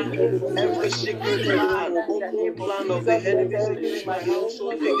 every secret plan, open plan of the enemies against my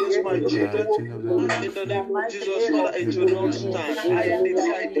household, against my children, in the name of Jesus, Father, it will not stand.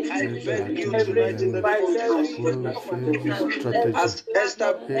 I beg you tonight in the name of Jesus. As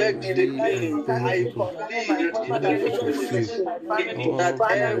Esther begged the king, I plead in the name of Jesus that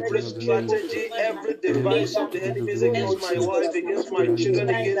every strategy, every device of the enemies against my wife, against my children,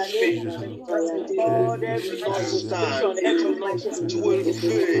 against me, it will not stand. It will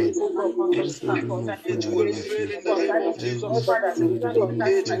fail. It will fail in the name of Jesus.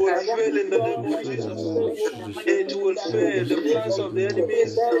 It will fail in the name of Jesus. It will fail. The plans of the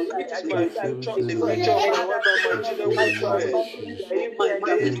enemies against my future, the future of my wife and my children will fail.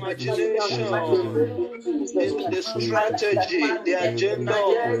 The imagination, the strategy, the agenda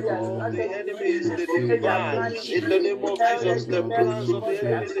of the enemies, the device, in the name of Jesus, the plans of the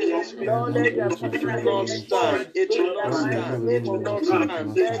enemies against me, it will not stand. It will not stand. It will not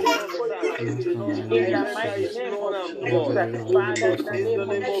stand. It will not stand. It will not stand. It's known and born. In the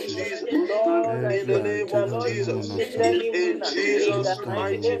name of Jesus. In the name of Jesus. In Jesus'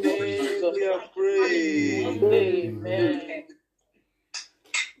 mighty name we are praying. Amen.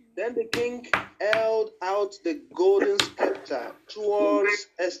 Then the king held out the golden scepter towards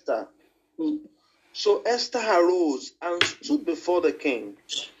Esther. So Esther arose and stood before the king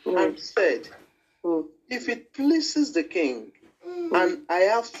and said, if it pleases the king, and I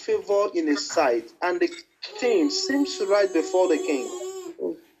have favor in his sight, and the thing seems right before the king,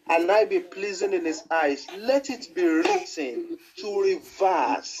 and I be pleasing in his eyes, let it be written to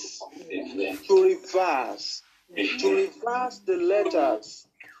reverse the letters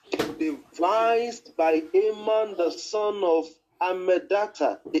devised by Haman the son of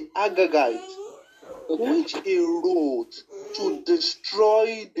Hammedatha the Agagite, which he wrote to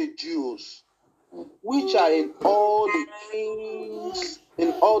destroy the Jews, which are in all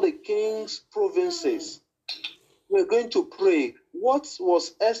the king's provinces. We're going to pray. What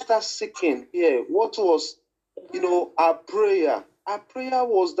was Esther seeking here? What was, our prayer? Our prayer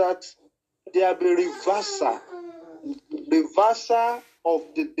was that there be reversal of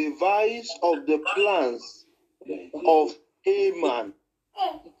the device of the plans of Haman.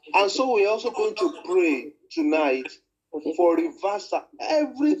 And so we're also going to pray tonight for reversal.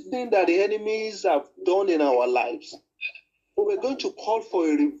 Everything that the enemies have done in our lives, we're going to call for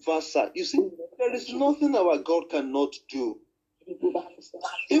a reversal. You see, there is nothing our God cannot do.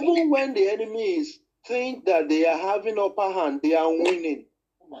 Even when the enemies think that they are having upper hand, they are winning.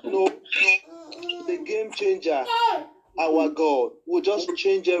 The game changer, our God, will just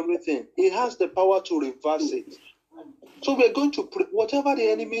change everything. He has the power to reverse it. So we're going to pray. Whatever the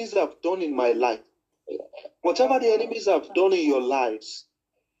enemies have done in my life, whatever the enemies have done in your lives,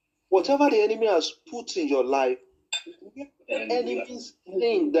 whatever the enemy has put in your life, enemies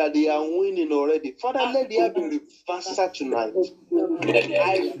think that they are winning already. Father, let there be reversal tonight.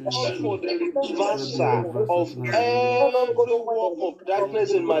 I call for the reversal of every work of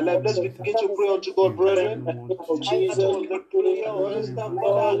darkness in my life. Let's begin to pray unto God, brethren. Jesus, the prayer of Esther,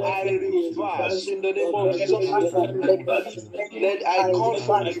 Father, I reverse in the name of Jesus. I call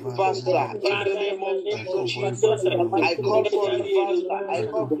for reversal in the name of Jesus. I call for reversal. I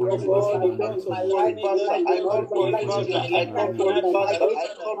call for reversal. I call for reversal. I call for reversal. I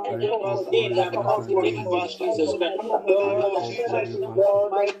call for reversal. I call for reversal.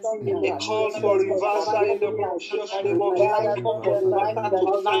 I call for reversal in the precious name of Jesus. Every work of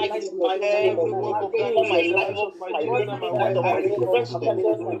darkness, my life, my children, and my wife, I reverse them.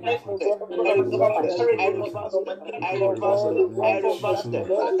 I reverse them. I reverse them. I reverse them. I reverse them.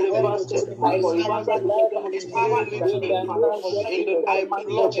 I reverse them. I reverse them. It's power written in I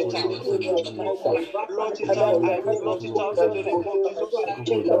blot it out. I blot it out. I blot it out in the name of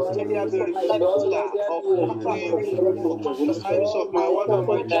Jesus. Let there be reversal of every evil of the lives of my wife and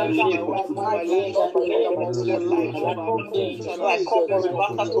my children, my wife, my life, the lives of our parents and our siblings.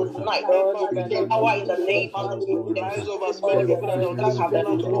 Tonight, power in the name of the lives of as many people that are this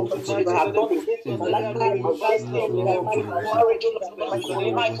platform tonight. Let there be reversal of every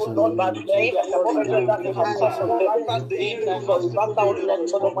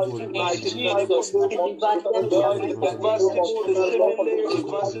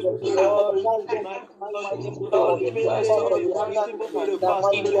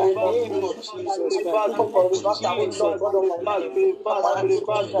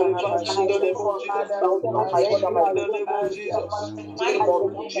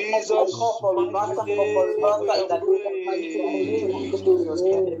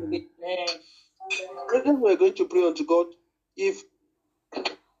We're going to pray unto God. If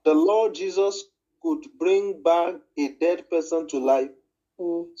the Lord Jesus could bring back a dead person to life,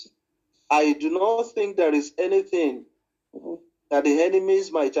 I do not think there is anything that the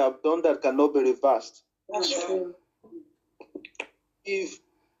enemies might have done that cannot be reversed. That's true. If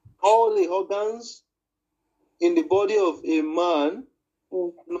all the organs in the body of a man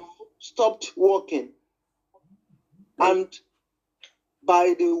stopped working, and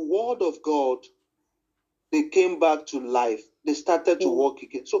by the word of God, they came back to life. They started to work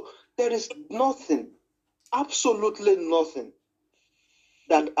again. So there is nothing, absolutely nothing,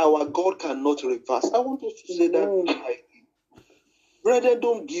 that our God cannot reverse. I want us to say that. Brethren,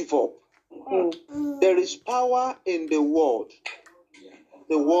 don't give up. There is power in the word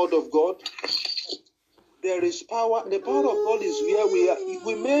of God. There is power. The power of God is where we are.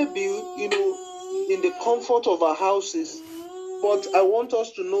 We may be, in the comfort of our houses, but I want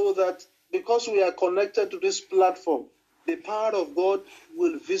us to know that because we are connected to this platform, the power of God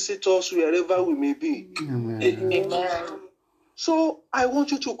will visit us wherever we may be. Amen. So I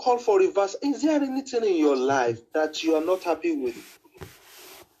want you to call for reverse. Is there anything in your life that you are not happy with?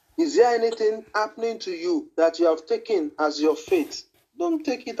 Is there anything happening to you that you have taken as your fate? Don't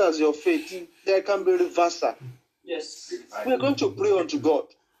take it as your fate. There can be reversal. Yes. We're going to pray unto God.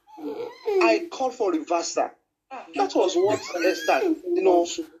 I call for reversal. That was what Esther,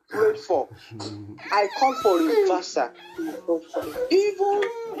 prayed for. I call for reversal. Even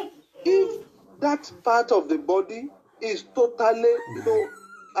if that part of the body is totally,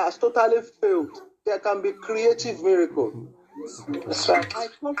 has totally failed, there can be creative miracle. I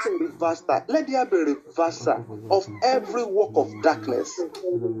come to reversal. Let there be reversal of every work of darkness.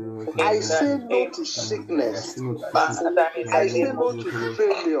 I say no to sickness. I say no to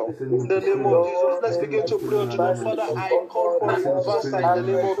failure. In the name of Jesus, let's begin to pray unto God. Father, I call for reversal in the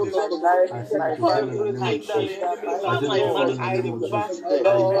name of Jesus. Everything that the enemy has done, I reverse them.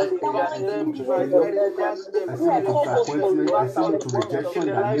 I reverse them tonight. I reverse them. I reverse them in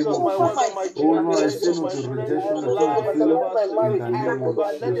the lives of my wife and my children, in the lives of my children's lives. Let there be reversal.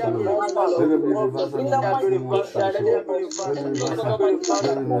 Let there be reversal. Let there be reversal. Let there be reversal. Let there be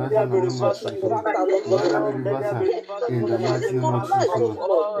reversal. Let there be reversal. Let there be reversal. In the mighty name of Jesus.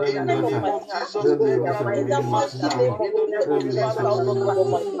 In the name of Jesus. Let there be reversal.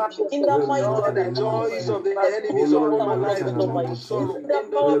 In the mighty the joys of the enemies of my life to sorrow. In the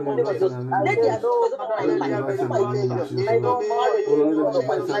name of Jesus. Let there be reversal. In the name of Jesus.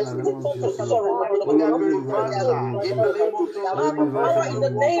 Let there be reversal. In the name of power in the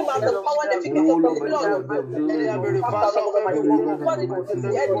name and the power and efficacy of the blood. Let there be reversal of every work of the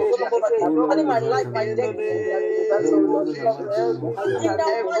enemy in my life, my death.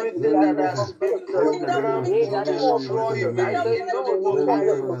 Everything that has been programmed to destroy me, in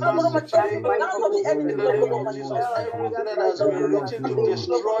the name of Jesus, everything that has been written to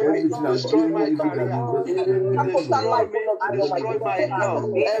destroy me, to destroy my career, to destroy me, to destroy my health,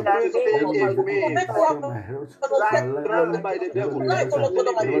 everything in me programmed by the devil, in the lives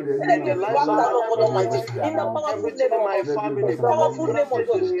of my everything in my family, programmed to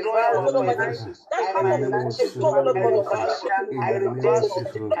destroy all my businesses. I reverse it. I reverse it. I reverse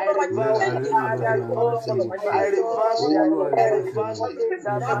it. I reverse it. I reverse it. I reverse it.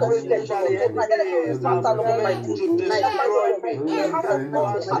 Everything that the enemy is planned to destroy me, I reverse it.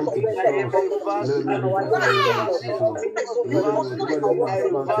 I reverse it. I reverse it.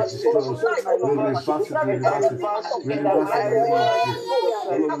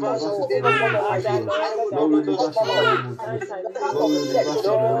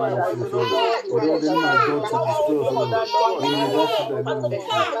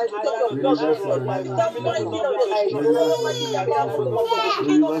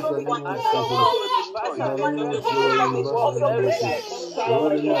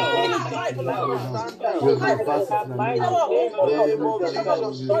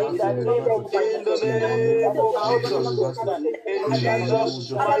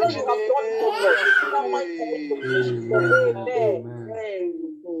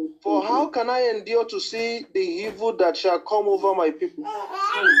 For how can I endure to see the evil that shall come over my people?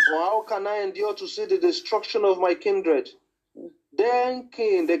 For how can I endure to see the destruction of my kindred? Then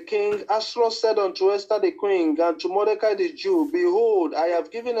the king Ahasuerus said unto Esther the queen and to Mordecai the Jew, Behold, I have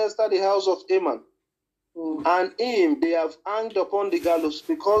given Esther the house of Haman, and him they have hanged upon the gallows,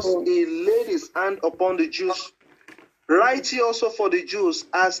 because he laid his hand upon the Jews. Write ye also for the Jews,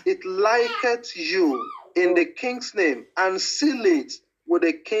 as it liketh you, in the king's name, and seal it with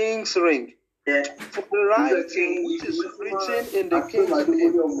the king's ring. For the writing which is written in the king's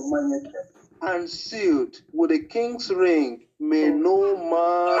name and sealed with the king's ring may no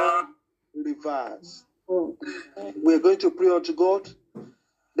man reverse. We're going to pray unto God.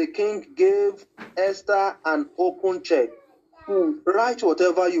 The king gave Esther an open check. Write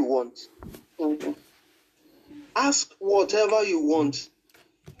whatever you want. Ask whatever you want.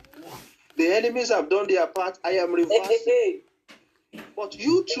 The enemies have done their part. I am reversing. But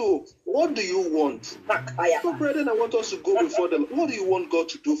you too, what do you want? So, brethren, I want us to go before them. What do you want God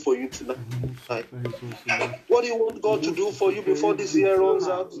to do for you tonight? What do you want God to do for you before this year runs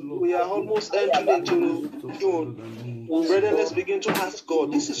out? We are almost entering into June. Brethren, let's begin to ask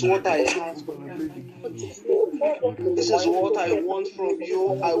God. This is what I ask. This is what I want from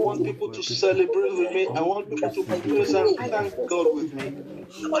you. I want people to celebrate with me. I want people to praise and thank God with me.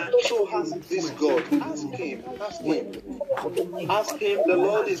 So ask this God. Ask Him. Ask Him. Ask Him. The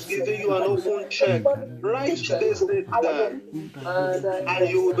Lord is giving you an open check. Write today's date down, and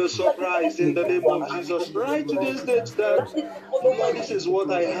you will be surprised in the name of Jesus. Write today's date down. Lord, this is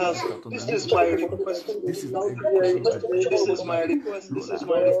what I ask. This is my request. This is my request. This is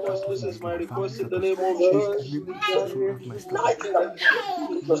my request. This is my request in the name of Jesus.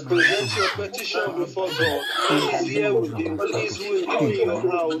 Present your petition before God. He's here with you. He's with you in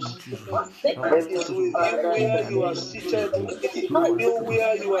your house. He's with you where you are seated. He's with you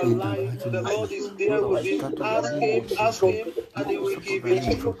where you are lying. The Lord is there with you. Ask Him, and He will give it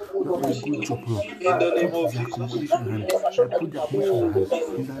to you. In the name of Jesus.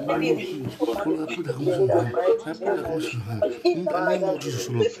 In the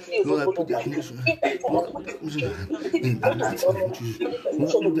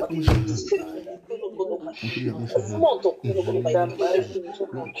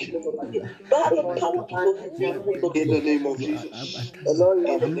name of Jesus.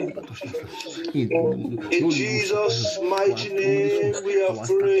 In Jesus' mighty name we have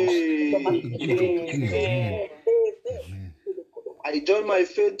prayed. I join my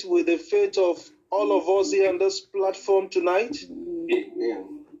faith with the faith of all of us here on this platform tonight.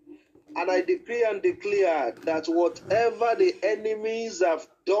 And I decree and declare that whatever the enemies have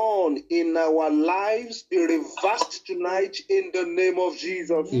done in our lives be reversed tonight in the name of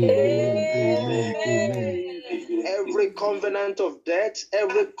Jesus. Every covenant of death,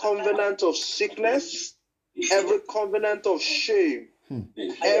 every covenant of sickness, every covenant of shame,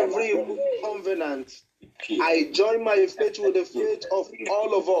 every covenant, I join my faith with the faith of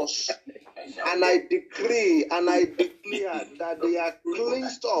all of us, and I decree and I declare that they are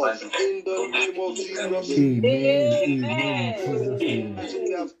cleansed off in the name of Jesus. As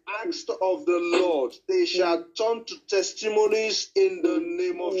we have asked of the Lord, they shall turn to testimonies in the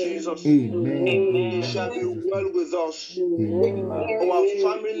name of Jesus. It shall be well with us. Our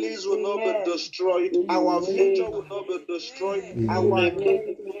families will not be destroyed. Our future will not be destroyed. Our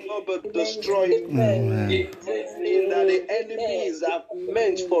kids will not be destroyed. Everything that the enemies have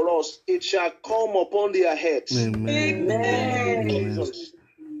meant for us, it shall come upon their heads.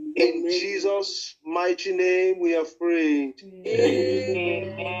 In Jesus' mighty name we have prayed.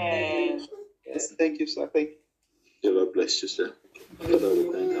 Yes, thank you, sir. Thank you. God bless you, sir. Father, we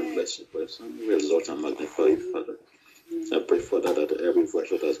thank and bless you for your son. We exalt and magnify you, Father. I pray, Father, that every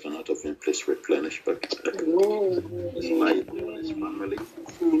virtue that has gone out of him, please replenish back his life and his family. I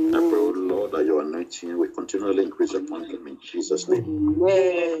pray, oh Lord, that your anointing will continually increase upon him in Jesus' name.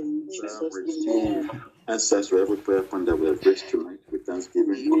 Receive answers to every prayer point that we have raised tonight with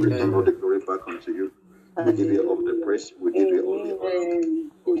thanksgiving. We return all the glory back unto you. We give you all the praise. We give you all the honor.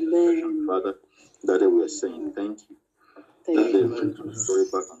 Father, that we are saying thank you. That they will glory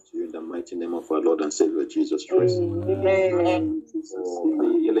back unto you in the mighty name of our Lord and Savior Jesus Christ. For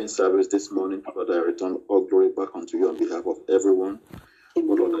the healing service this morning, Father, I return all glory back unto you on behalf of everyone. Oh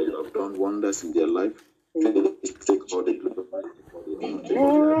Lord, that you have done wonders in their life. Please take all the glory.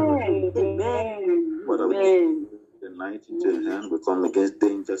 Father, we take the night into your hand. We come against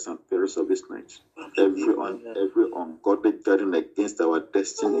dangers and perils of this night. Every ungodly gathering against our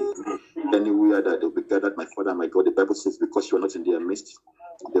destiny, anywhere that they will be gathered, my Father, my God, the Bible says, because you are not in their midst,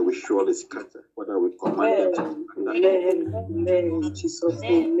 they will surely scatter. Father, we command them to scatter.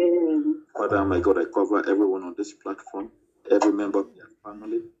 Father, my God, I cover everyone on this platform, every member of their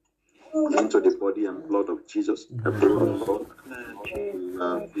family, into the body and blood of Jesus. I pray, Lord,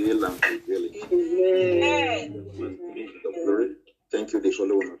 heal and prevail. Thank you, the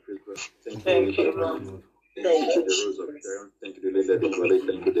Holy One of Israel. Thank you, Lord. Thank you, the Rose of Sharon. Thank you, the Lily of the Valley.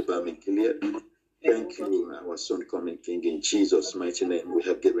 Thank you, the Balm in Gilead. Thank you, our soon coming King. In Jesus' mighty name, we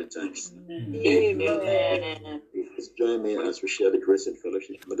have given thanks. Amen. Please join me as we share the grace and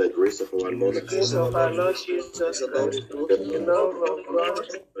fellowship. May the grace of our Lord and Jesus Christ, the love of God,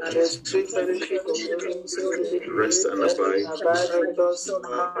 and the sweet fellowship of the Holy Spirit rest and abide with us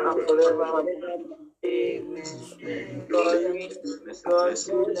now and forever. Amen. God's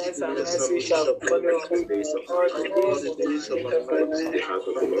goodness and mercy shall follow us all the days of our life. the heart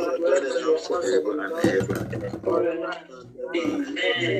of the Lord forever and ever. Amen.